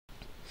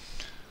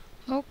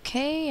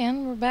Okay,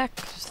 and we're back.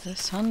 The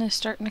sun is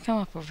starting to come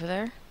up over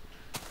there.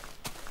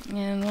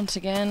 And once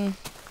again,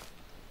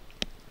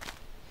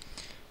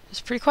 it's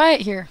pretty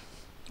quiet here.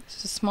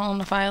 It's a small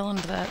enough island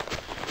that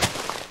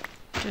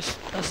just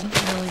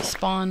doesn't really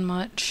spawn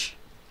much.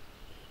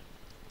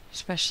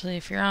 Especially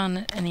if you're on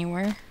it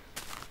anywhere.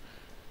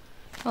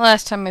 The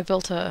last time I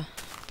built a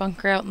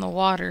bunker out in the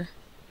water,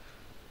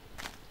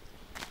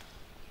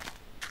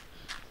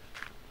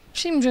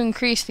 which seemed to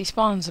increase the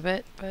spawns a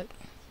bit, but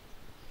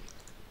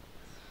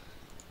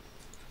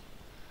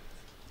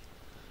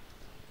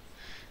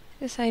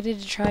decided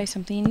to try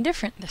something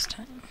different this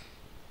time.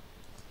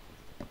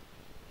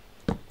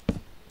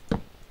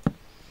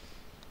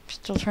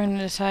 Still trying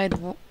to decide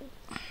what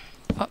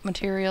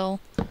material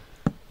I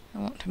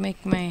want to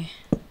make my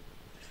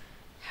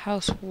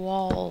house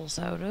walls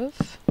out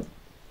of.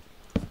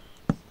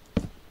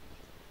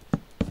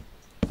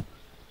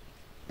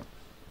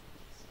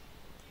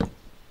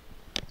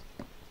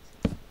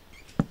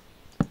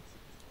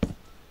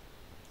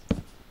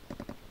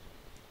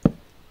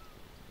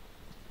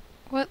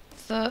 What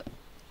the...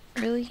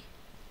 really?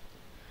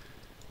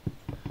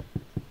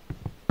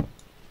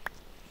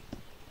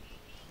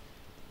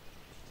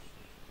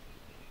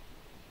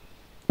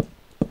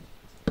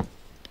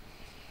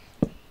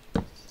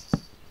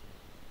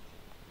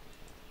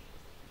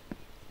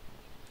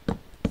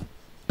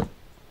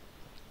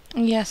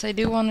 Yes, I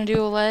do want to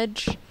do a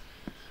ledge,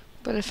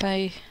 but if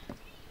I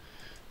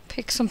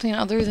pick something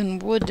other than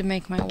wood to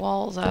make my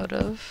walls out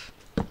of,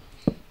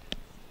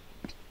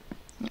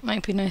 it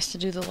might be nice to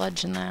do the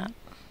ledge in that,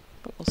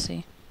 but we'll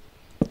see.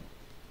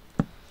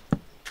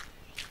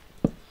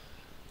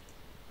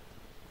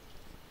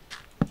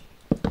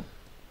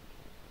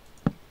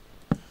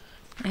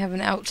 I have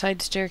an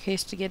outside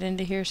staircase to get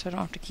into here, so I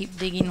don't have to keep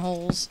digging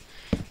holes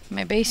in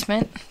my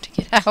basement to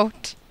get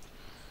out.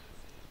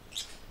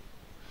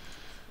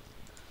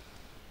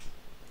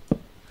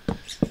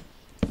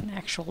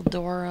 Actual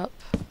door up.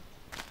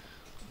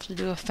 Have to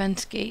do a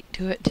fence gate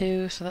to it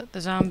too, so that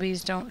the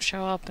zombies don't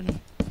show up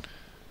and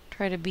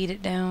try to beat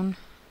it down.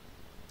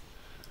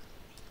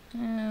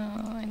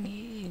 Oh, I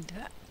need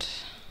that.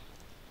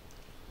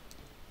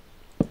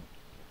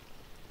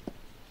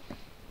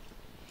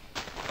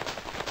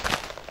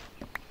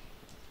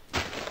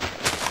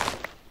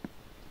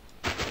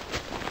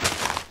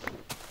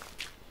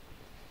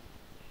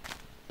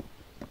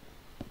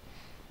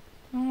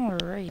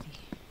 Alrighty.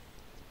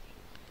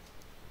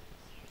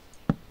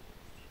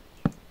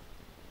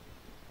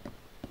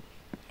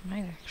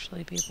 Might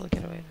actually be able to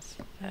get away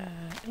with that.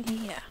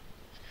 Yeah.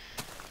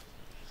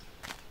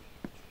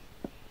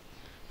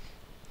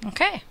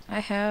 Okay, I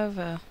have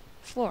a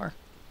floor.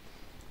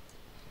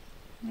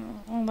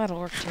 Well, that'll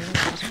work too.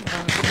 That wasn't what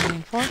I was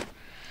aiming for.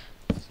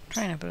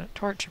 Trying to put a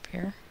torch up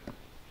here.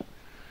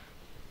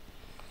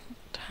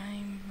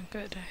 Time.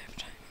 Good, I have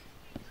time.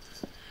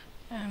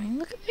 I mean,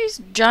 look at these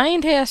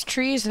giant ass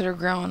trees that are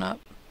growing up.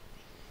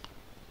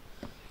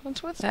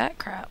 What's with that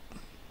crap?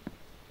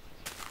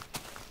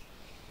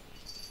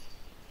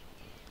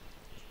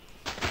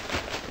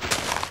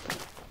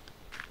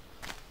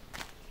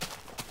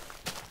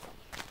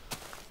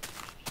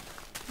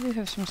 We do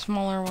have some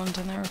smaller ones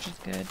in there, which is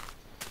good.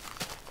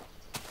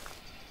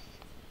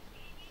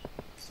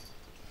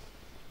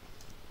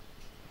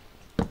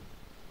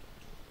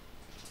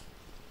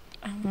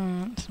 I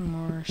want some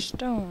more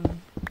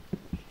stone.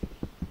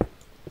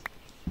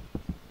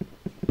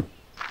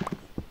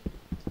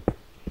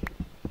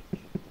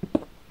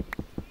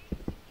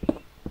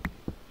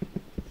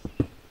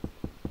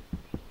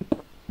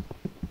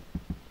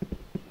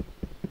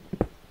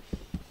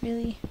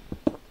 Really?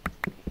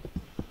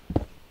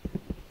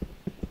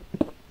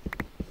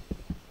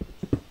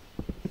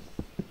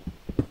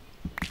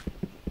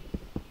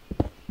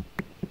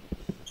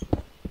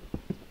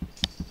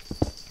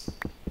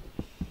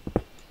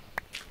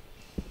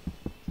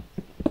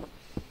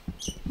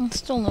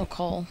 Still no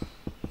coal.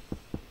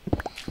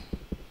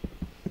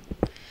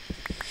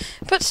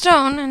 But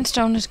stone, and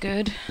stone is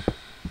good.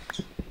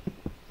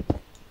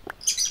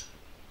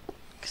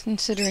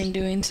 Considering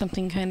doing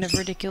something kind of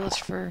ridiculous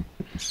for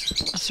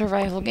a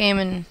survival game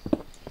and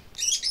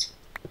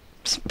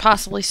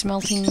possibly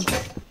smelting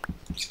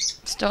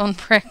stone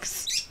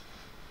bricks.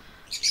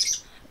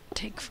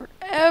 Take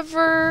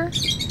forever.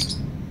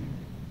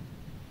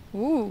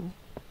 Ooh.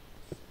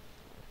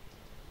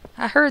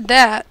 I heard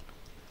that.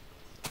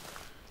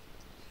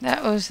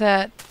 That was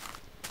that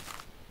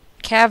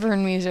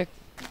cavern music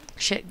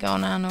shit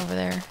going on over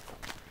there.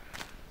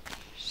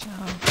 So,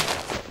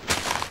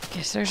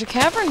 guess there's a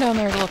cavern down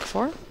there to look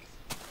for.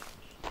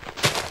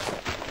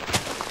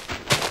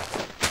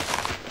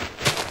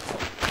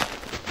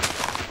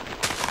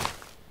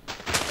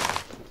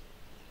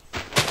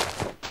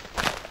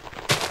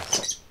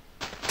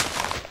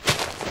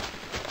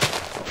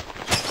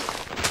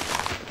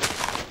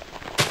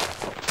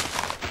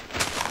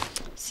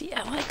 See,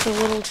 I like the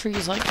little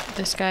trees like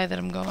this guy that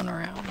I'm going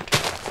around.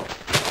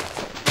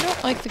 I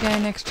don't like the guy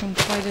next to him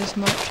quite as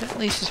much, at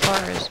least as far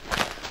as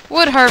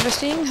wood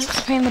harvesting. That's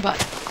a pain in the butt.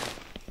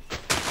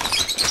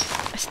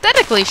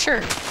 Aesthetically,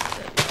 sure.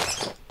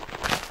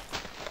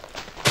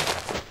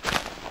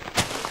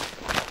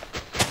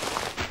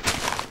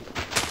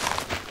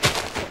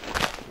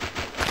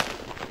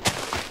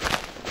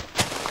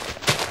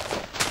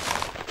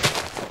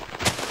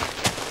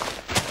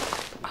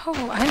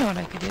 Oh, I know what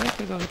I could do. I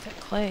could go get that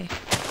clay.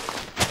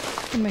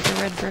 I could make a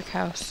red brick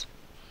house.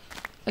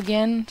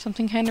 Again,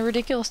 something kind of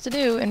ridiculous to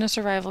do in a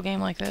survival game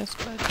like this,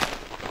 but...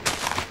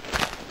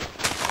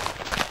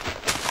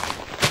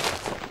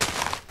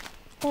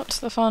 what's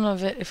the fun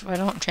of it if I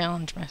don't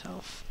challenge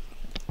myself?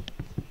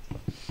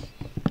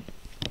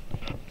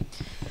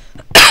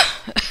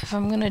 If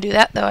I'm gonna do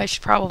that, though, I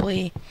should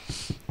probably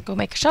go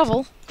make a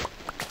shovel.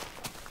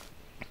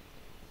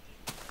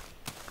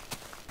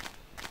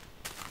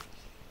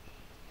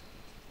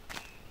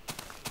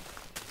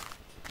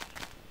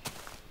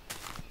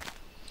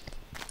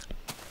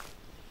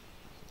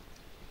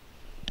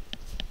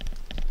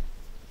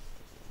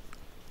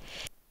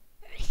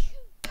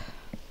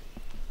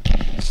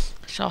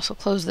 Should also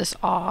close this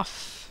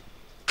off.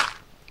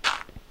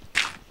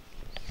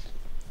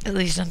 At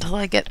least until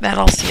I get that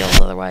all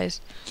sealed, otherwise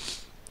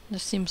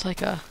this seems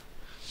like a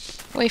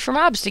way for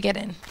mobs to get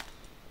in.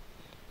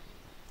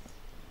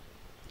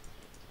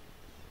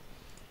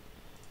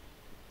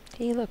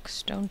 Hey look,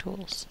 stone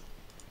tools.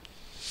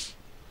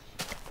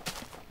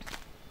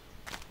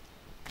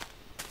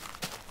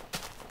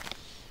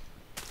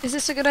 Is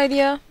this a good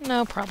idea?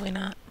 No, probably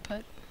not,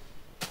 but...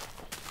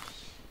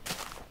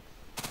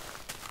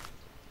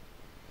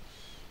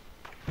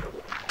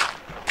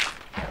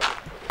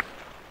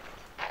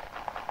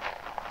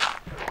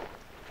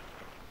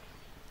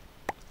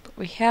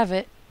 we have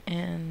it,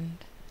 and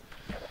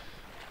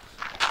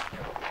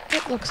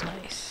it looks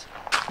nice.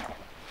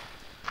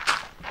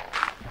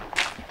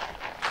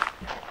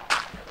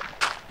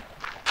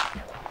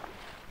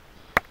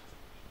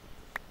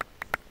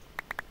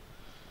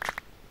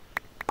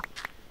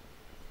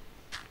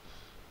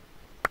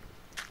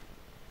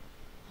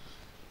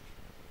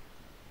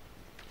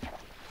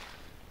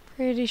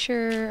 Pretty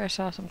sure I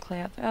saw some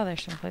clay out there. Oh,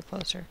 there's some clay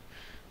closer.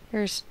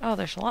 There's a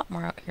lot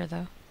more out here,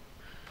 though.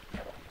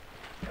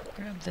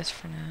 Grab this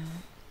for now.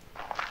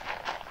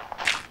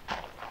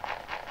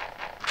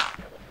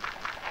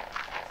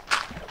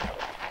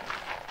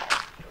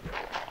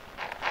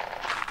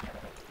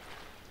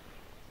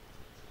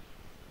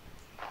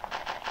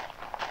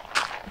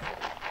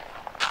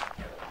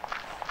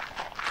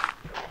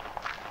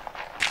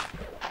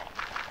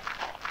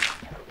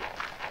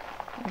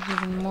 There's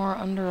even more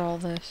under all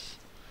this.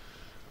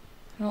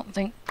 I don't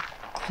think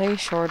clay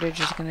shortage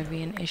is going to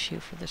be an issue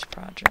for this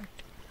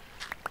project.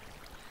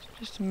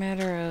 It's just a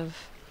matter of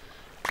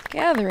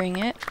gathering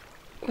it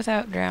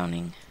without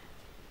drowning.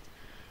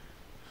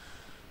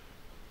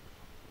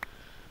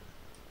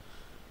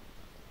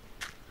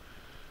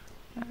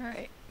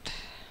 Alright.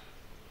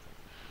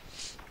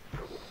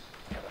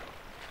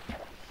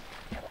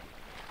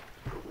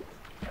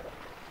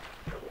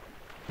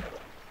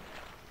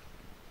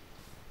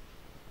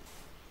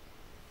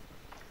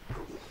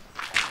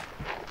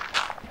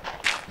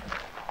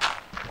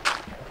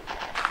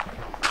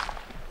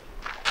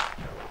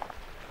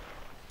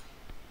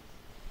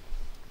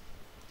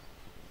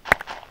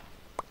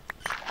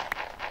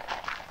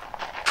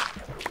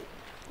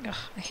 Ugh,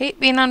 I hate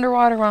being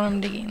underwater when I'm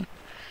digging.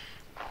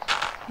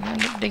 I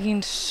end up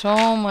digging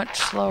so much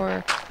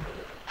slower.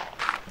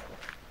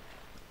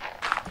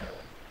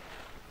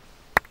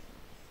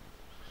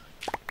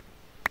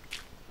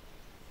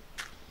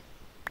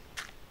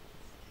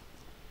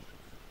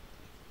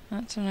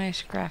 That's a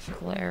nice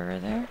graphical error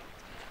there.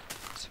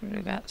 That's what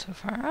we got so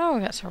far. Oh,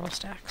 we got several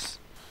stacks.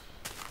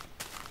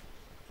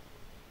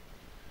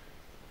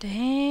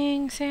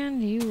 Dang,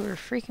 Sand, you were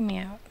freaking me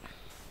out.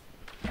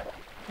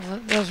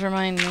 That does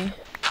remind me.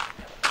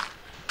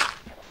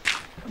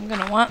 I'm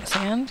gonna want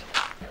sand.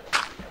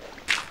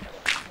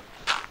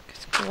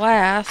 Because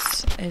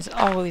glass is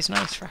always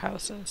nice for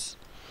houses.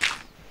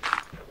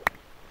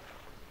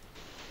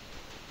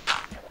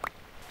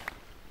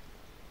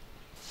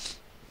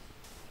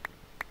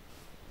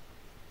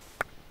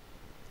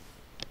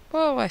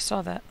 Whoa, I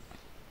saw that.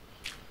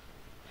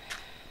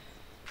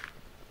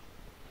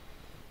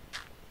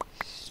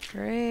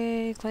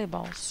 Stray clay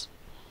balls.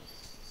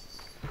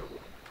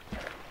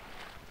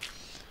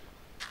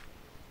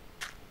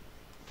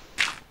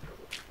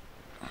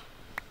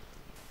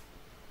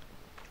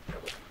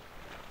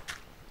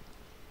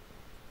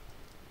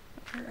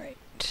 Alright.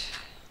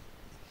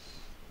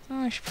 Oh,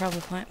 I should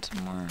probably plant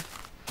some more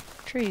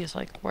trees,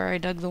 like where I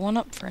dug the one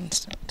up, for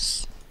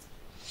instance.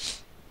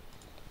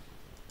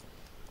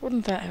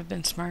 Wouldn't that have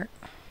been smart?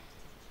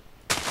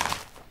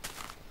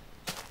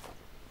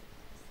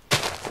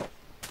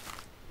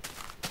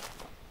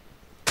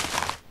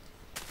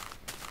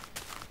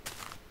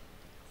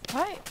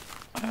 Why?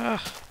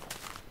 Ugh.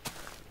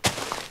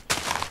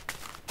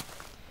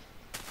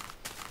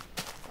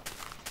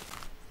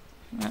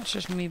 That's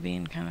just me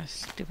being kind of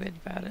stupid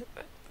about it,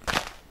 but...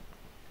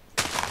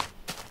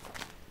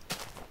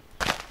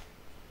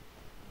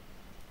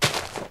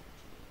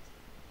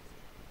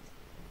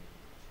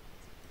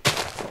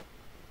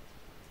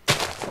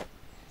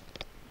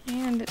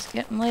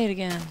 getting late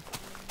again.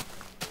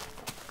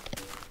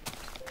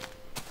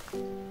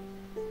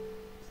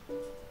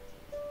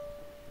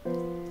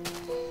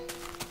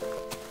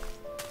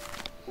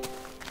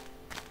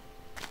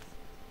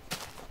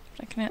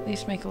 I can at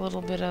least make a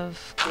little bit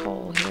of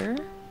coal here.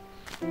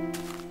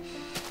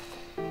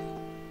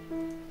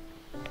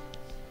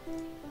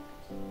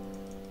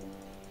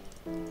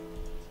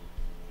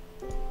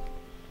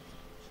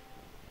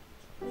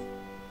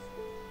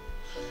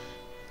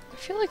 I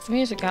feel like the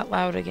music got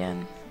loud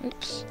again.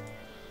 Oops.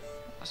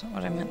 That wasn't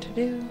what I meant to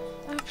do.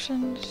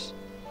 Options.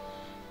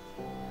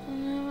 Oh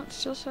no, it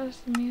still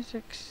says the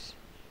music's...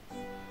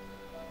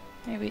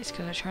 Maybe it's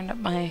because I turned up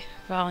my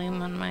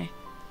volume on my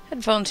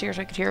headphones here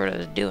so I could hear what I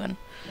was doing.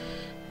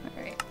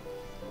 Alright.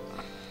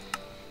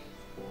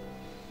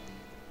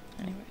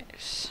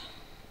 Anyways.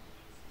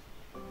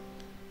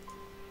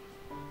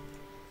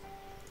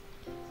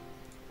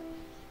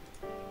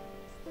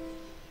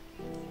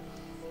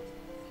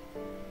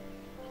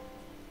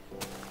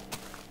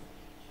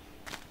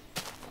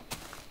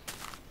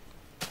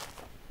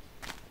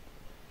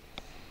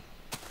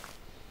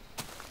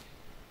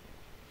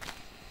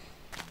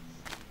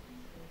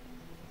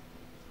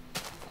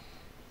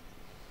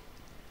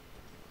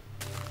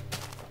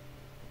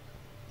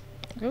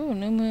 Ooh,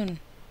 new moon.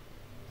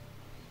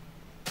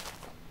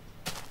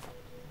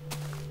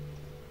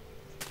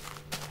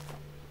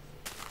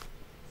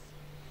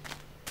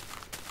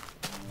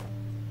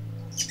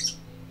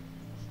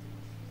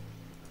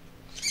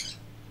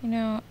 You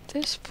know, at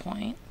this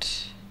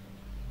point...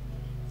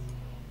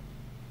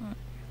 Oh,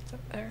 get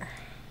that there.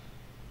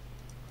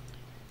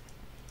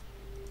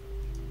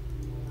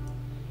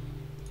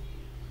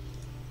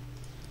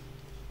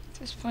 At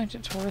this point,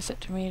 it's worth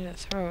it to me to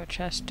throw a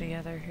chest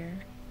together here.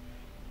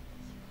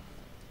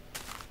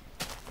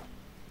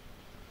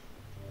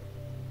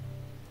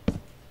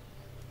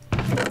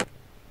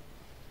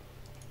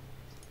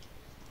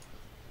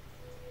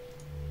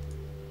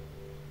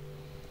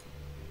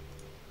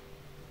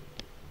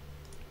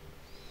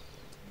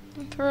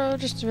 Throw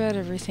just about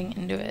everything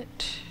into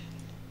it.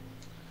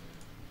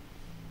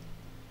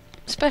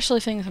 Especially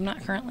things I'm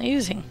not currently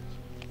using.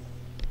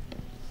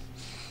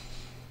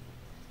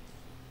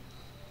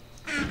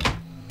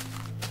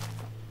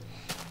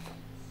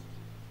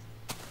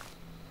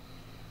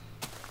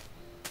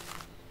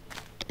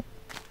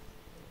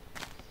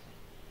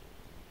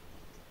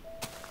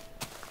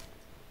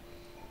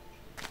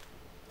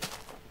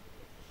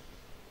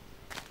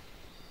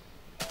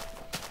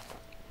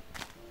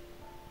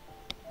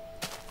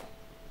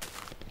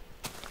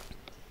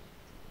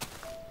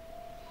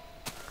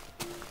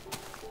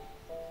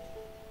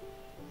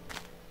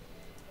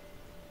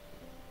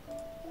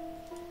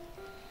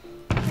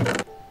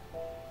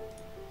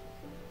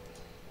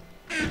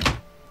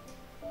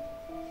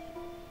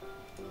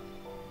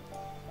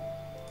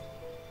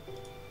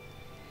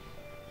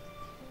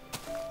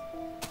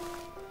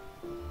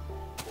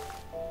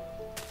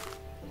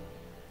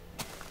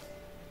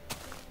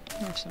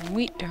 There's some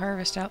wheat to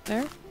harvest out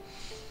there.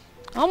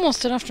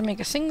 Almost enough to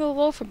make a single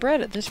loaf of bread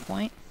at this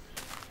point.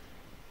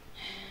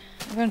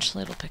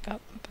 Eventually it'll pick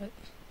up, but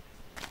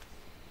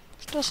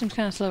still seems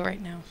kind of slow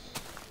right now.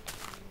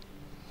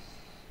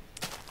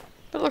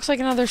 But it looks like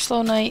another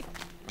slow night,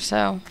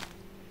 so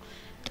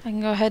I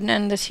can go ahead and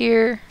end this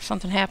here. If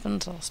something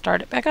happens, I'll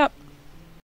start it back up.